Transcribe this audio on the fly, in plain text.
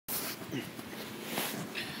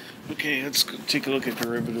Okay, let's take a look at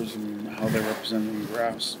derivatives and how they're represented in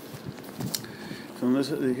graphs. So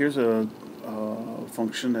here's a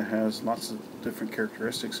function that has lots of different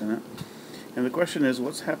characteristics in it. And the question is,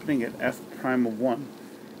 what's happening at f prime of 1?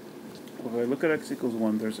 Well, if I look at x equals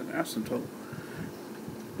 1, there's an asymptote.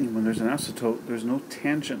 And when there's an asymptote, there's no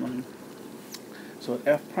tangent line. So at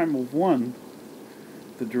f prime of 1,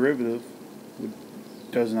 the derivative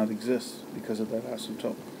does not exist because of that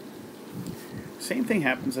asymptote. Same thing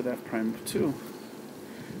happens at f prime of 2,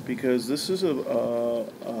 because this is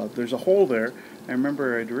there's a hole there. I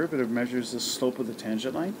remember a derivative measures the slope of the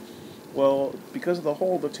tangent line. Well, because of the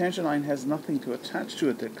hole, the tangent line has nothing to attach to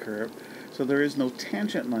it that curve, so there is no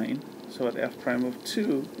tangent line. So at f prime of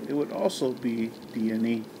 2, it would also be D and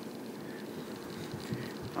E.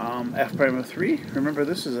 F prime of 3, remember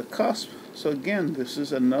this is a cusp, so again this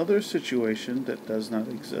is another situation that does not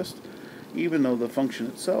exist, even though the function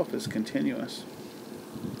itself is continuous.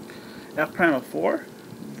 F prime of 4,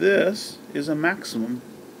 this is a maximum.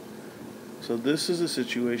 So this is a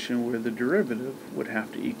situation where the derivative would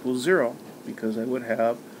have to equal 0, because I would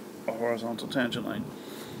have a horizontal tangent line.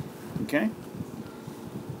 Okay?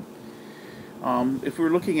 If we're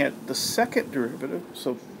looking at the second derivative,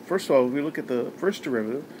 so first of all, if we look at the first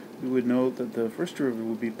derivative, we would know that the first derivative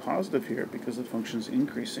would be positive here because the function is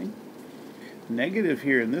increasing, negative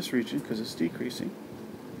here in this region because it's decreasing,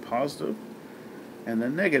 positive, and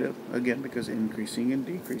then negative, again, because increasing and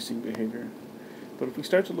decreasing behavior. But if we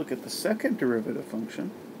start to look at the second derivative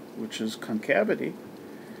function, which is concavity,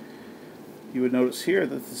 you would notice here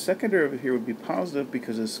that the second derivative here would be positive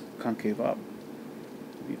because it's concave up.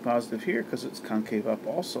 It would be positive here because it's concave up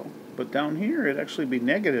also. But down here, it'd actually be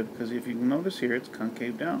negative because if you notice here, it's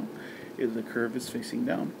concave down. The curve is facing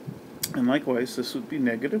down. And likewise, this would be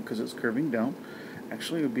negative because it's curving down.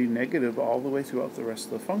 Actually, it would be negative all the way throughout the rest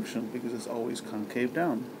of the function because it's always concave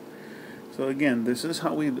down. So again, this is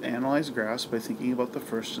how we analyze graphs, by thinking about the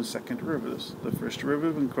first and second derivatives. The first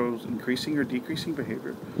derivative includes increasing or decreasing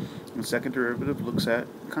behavior, and the second derivative looks at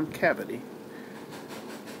concavity.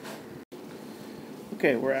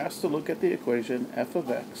 Okay, we're asked to look at the equation f of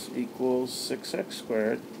x equals 6x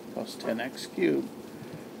squared plus 10x cubed,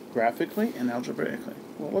 graphically and algebraically.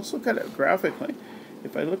 Well, let's look at it graphically.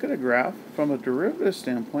 If I look at a graph from a derivative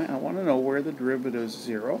standpoint, I want to know where the derivative is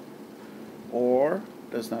 0 or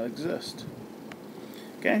does not exist.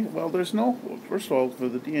 Okay, well, there's no, first of all, for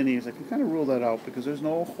the D and E's, I can kind of rule that out because there's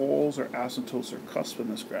no holes or asymptotes or cusp in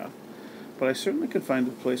this graph. But I certainly could find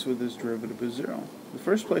a place where this derivative is 0. The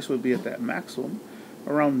first place would be at that maximum,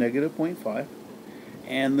 around negative 0.5.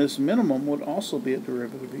 And this minimum would also be a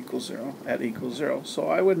derivative equals 0, at equals 0. So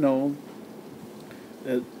I would know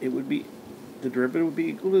that it would be, the derivative would be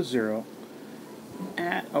equal to 0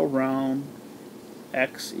 at around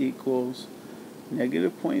x equals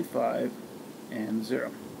negative 0.5 and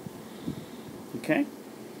 0. Okay?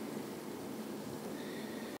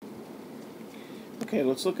 Okay,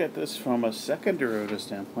 let's look at this from a second derivative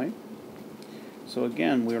standpoint. So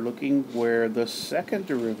again, we're looking where the second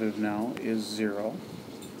derivative now is 0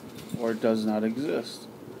 or does not exist.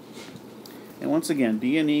 And once again,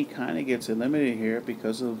 D and E kind of gets eliminated here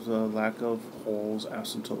because of the lack of holes,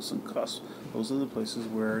 asymptotes, and cusps. Those are the places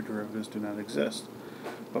where derivatives do not exist.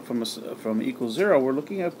 But from equals 0, we're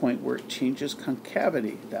looking at a point where it changes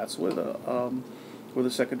concavity. That's where the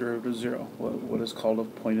second derivative is 0, what is called a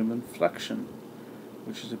point of inflection,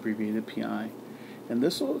 which is abbreviated PI. And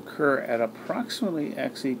this will occur at approximately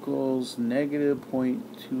x equals negative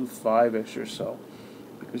 0.25-ish or so.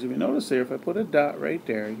 Because if you notice there, if I put a dot right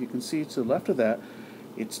there, you can see to the left of that,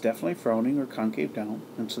 it's definitely frowning or concave down.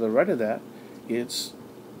 And to the right of that, it's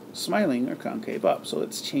smiling or concave up. So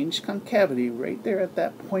it's changed concavity right there at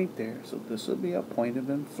that point there. So this would be a point of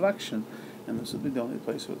inflection. And this would be the only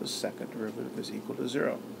place where the second derivative is equal to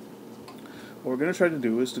 0. What we're going to try to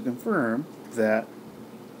do is to confirm that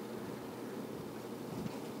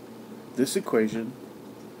this equation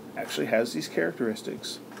actually has these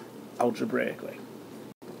characteristics algebraically.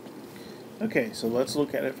 Okay, so let's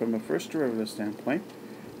look at it from the first derivative standpoint.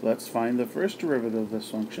 Let's find the first derivative of this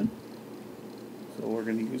function. So we're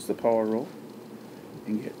going to use the power rule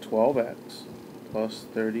and get 12x plus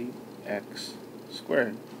 30x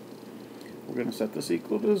squared. We're going to set this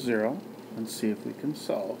equal to 0 and see if we can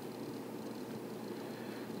solve.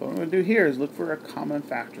 So what I'm going to do here is look for a common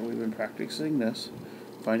factor. We've been practicing this,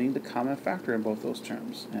 finding the common factor in both those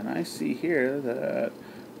terms. And I see here that,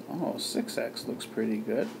 6x looks pretty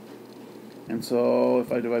good. And so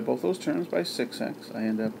if I divide both those terms by 6x, I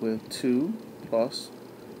end up with 2 plus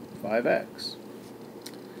 5x.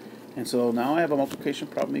 And so now I have a multiplication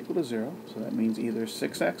problem equal to 0. So that means either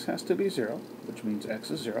 6x has to be 0, which means x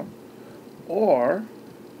is 0, or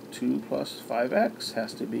 2 plus 5x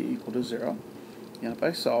has to be equal to 0. And if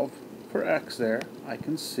I solve for x there, I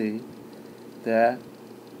can see that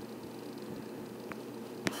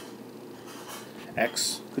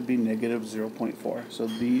x could be negative 0.4. So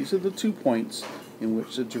these are the 2 points in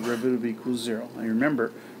which the derivative equals 0. And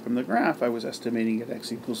remember, from the graph, I was estimating at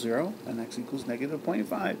x equals 0 and x equals negative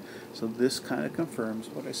 0.5. So this kind of confirms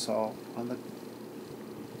what I saw on the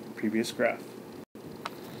previous graph.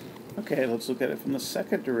 Okay, let's look at it from the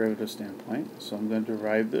second derivative standpoint. So I'm going to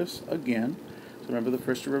derive this again. So remember, the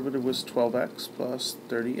first derivative was 12x plus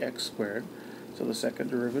 30x squared. So the second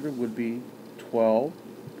derivative would be 12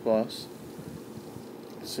 plus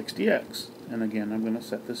 60x. And again, I'm going to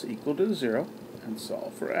set this equal to 0 and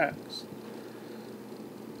solve for x.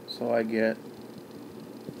 So I get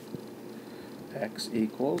x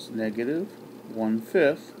equals negative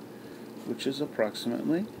 1/5, which is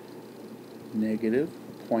approximately negative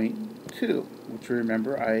 0.2, which,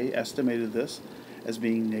 remember, I estimated this as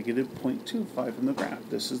being negative 0.25 in the graph.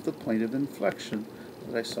 This is the point of inflection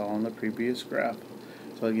that I saw on the previous graph.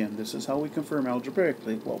 So again, this is how we confirm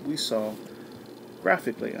algebraically what we saw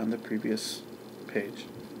graphically on the previous page.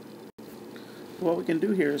 What we can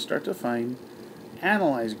do here is start to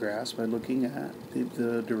analyze graphs by looking at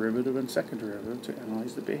the derivative and second derivative to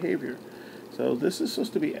analyze the behavior. So this is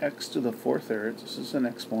supposed to be x to the 4/3. This is an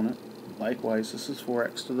exponent. Likewise, this is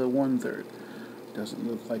 4x to the 1/3. Doesn't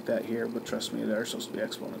look like that here, but trust me, there are supposed to be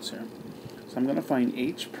exponents here. So I'm going to find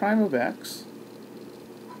h prime of x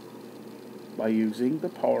by using the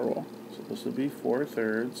power rule. So this would be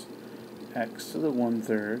 4/3 x to the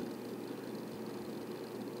 1/3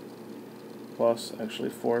 plus, actually,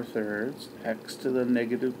 4/3 x to the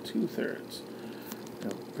negative 2/3.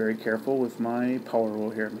 Very careful with my power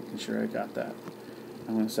rule here, making sure I got that.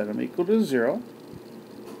 I'm going to set them equal to 0.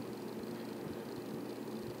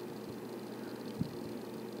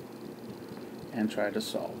 And try to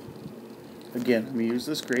solve. Again, I'm going to use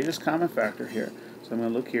this greatest common factor here. So I'm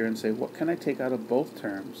going to look here and say, what can I take out of both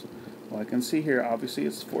terms? Well, I can see here, obviously,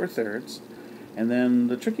 it's 4/3. And then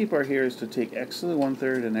the tricky part here is to take x to the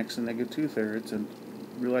 1/3 and x to the negative 2/3 and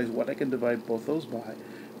realize what I can divide both those by.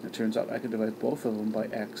 And it turns out I can divide both of them by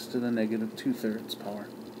x to the negative 2/3 power.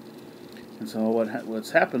 And so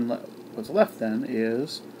what's left then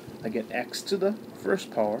is I get x to the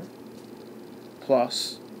first power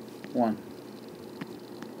plus 1.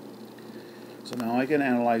 So now I can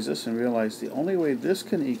analyze this and realize the only way this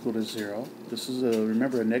can equal to 0, this is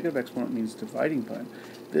remember, a negative exponent means dividing point.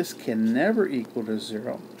 This can never equal to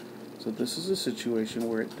 0. So this is a situation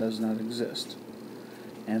where it does not exist.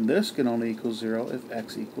 And this can only equal 0 if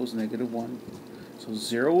x equals negative 1. So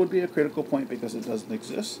 0 would be a critical point because it doesn't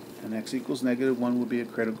exist, and x equals negative 1 would be a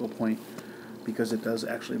critical point because it does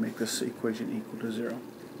actually make this equation equal to 0.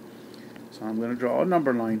 So I'm going to draw a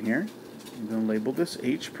number line here. I'm going to label this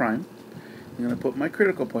h prime. I'm going to put my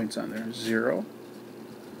critical points on there. 0.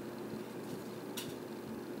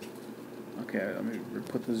 Okay, let me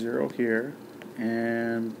put the 0 here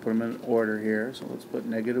and put them in order here. So let's put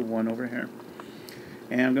negative 1 over here.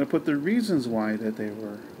 And I'm going to put the reasons why that they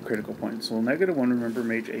were critical points. So negative 1, remember,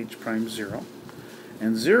 made h prime 0.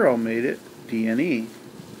 And 0 made it d and e.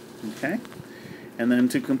 Okay? And then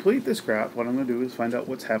to complete this graph, what I'm going to do is find out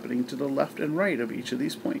what's happening to the left and right of each of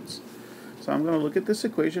these points. So I'm going to look at this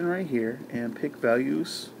equation right here and pick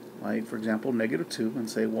values like, for example, negative 2 and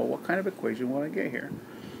say, well, what kind of equation will I get here?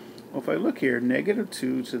 Well, if I look here, negative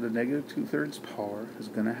 2 to the negative 2/3 power is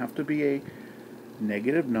going to have to be a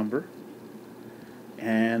negative number.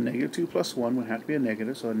 And negative 2 plus 1 would have to be a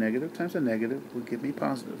negative, so a negative times a negative would give me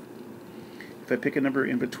positive. If I pick a number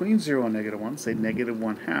in between 0 and negative 1, say negative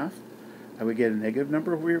 1/2, I would get a negative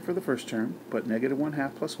number over here for the first term, but negative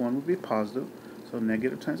 1/2 plus 1 would be positive, so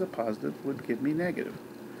negative times a positive would give me negative.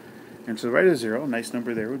 And to the right of 0, a nice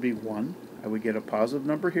number there would be 1. I would get a positive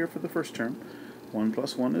number here for the first term. 1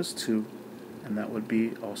 plus 1 is 2, and that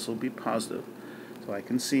would also be positive. So I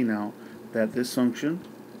can see now that this function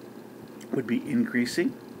would be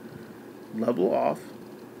increasing, level off,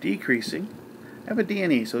 decreasing. I have a d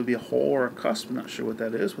and e, so it would be a hole or a cusp. I'm not sure what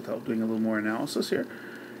that is without doing a little more analysis here.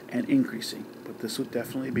 And increasing. But this would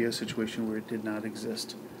definitely be a situation where it did not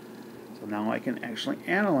exist. So now I can actually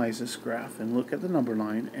analyze this graph and look at the number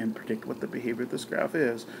line and predict what the behavior of this graph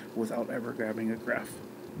is without ever grabbing a graph.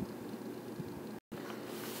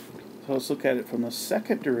 So let's look at it from the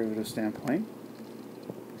second derivative standpoint.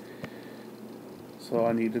 So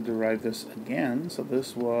I need to derive this again. So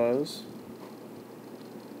this was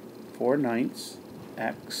 4/9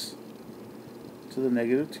 x to the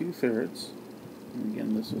negative 2/3. And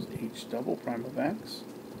again, this was h double prime of x.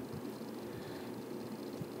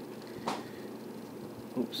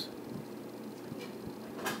 Oops.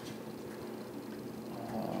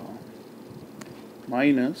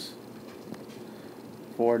 Minus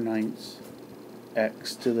 4/9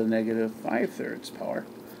 x to the negative 5/3 power.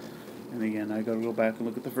 And again, I got to go back and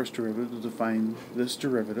look at the first derivative to find this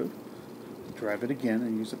derivative. Derive it again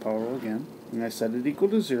and use the power rule again. And I set it equal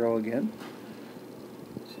to 0 again.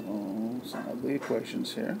 So, solve the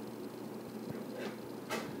equations here.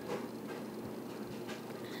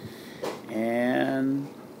 And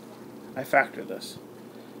I factor this.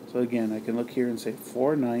 So again, I can look here and say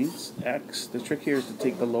 4/9 x. The trick here is to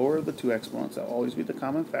take the lower of the two exponents. That will always be the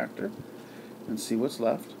common factor. And see what's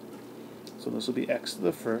left. So this will be x to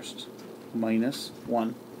the first minus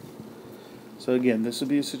 1. So again, this would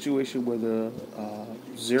be a situation where the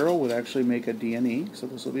 0 would actually make a DNE. So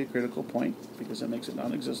this will be a critical point because it makes it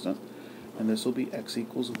non-existent. And this will be x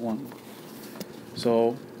equals 1.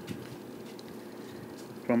 So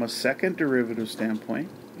from a second derivative standpoint,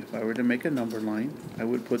 if I were to make a number line, I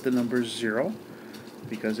would put the number 0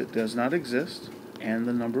 because it does not exist, and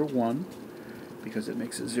the number 1 because it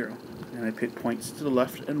makes it 0. And I pick points to the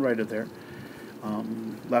left and right of there.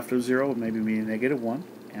 Left of 0 would maybe be a negative 1,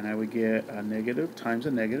 and I would get a negative times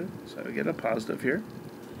a negative, so I would get a positive here.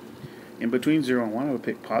 In between 0 and 1, I would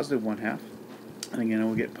pick positive 1/2, and again I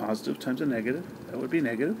would get positive times a negative, that would be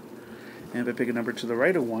negative. And if I pick a number to the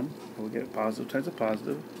right of 1, I would get positive times a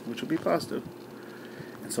positive, which would be positive.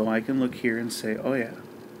 And so I can look here and say, oh yeah,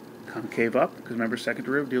 concave up, because remember second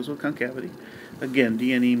derivative deals with concavity. Again,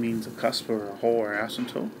 DNE means a cusp or a hole or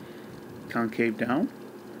asymptote. Concave down,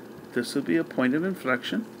 this would be a point of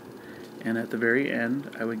inflection, and at the very end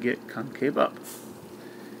I would get concave up.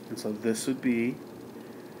 And so this would be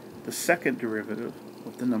the second derivative,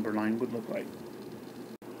 what the number line would look like.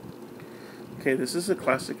 Okay, this is a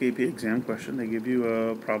classic AP exam question. They give you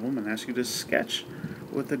a problem and ask you to sketch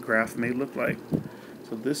what the graph may look like.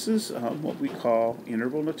 So this is what we call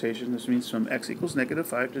interval notation. This means from x equals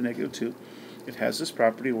 -5 to -2. It has this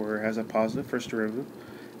property where it has a positive first derivative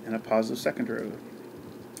and a positive second derivative.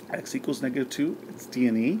 X equals -2, it's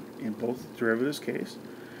DNE in both derivatives case.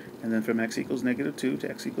 And then from x equals -2 to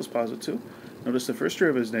x equals +2. Notice the first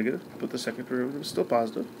derivative is negative, but the second derivative is still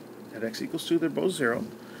positive. At x equals 2, they're both 0.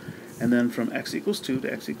 And then from x equals 2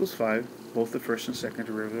 to x equals 5, both the first and second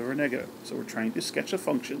derivative are negative. So we're trying to sketch a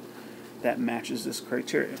function that matches this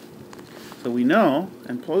criteria. So we know,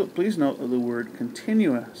 and please note the word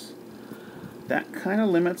continuous, that kind of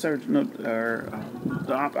limits our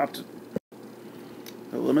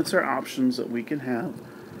limits our options that we can have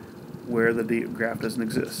where the graph doesn't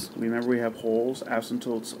exist. Remember, we have holes,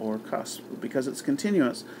 asymptotes, or cusps. Because it's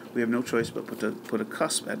continuous, we have no choice but put a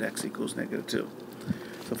cusp at x equals -2.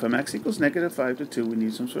 So from x equals -5 to 2, we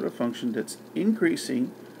need some sort of function that's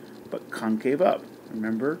increasing but concave up.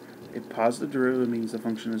 Remember, a positive derivative means the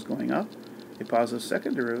function is going up. A positive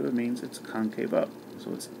second derivative means it's concave up.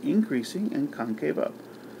 So it's increasing and concave up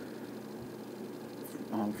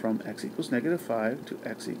from x equals -5 to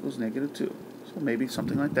x equals -2. So maybe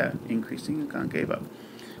something like that, increasing and concave up.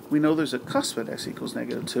 We know there's a cusp at x equals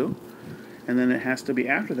 -2, and then it has to be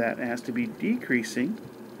after that, it has to be decreasing,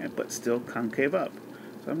 but still concave up.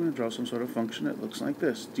 So I'm going to draw some sort of function that looks like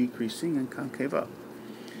this, decreasing and concave up.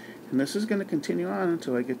 And this is going to continue on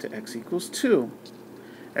until I get to x equals 2.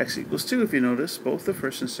 X equals 2, if you notice, both the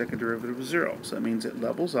first and second derivative is 0. So that means it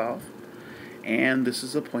levels off, and this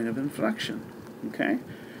is a point of inflection. Okay?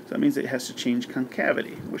 So that means it has to change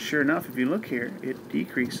concavity, which sure enough, if you look here, it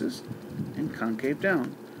decreases and concave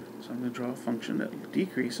down. So I'm going to draw a function that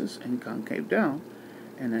decreases and concave down,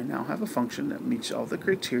 and I now have a function that meets all the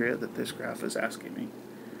criteria that this graph is asking me.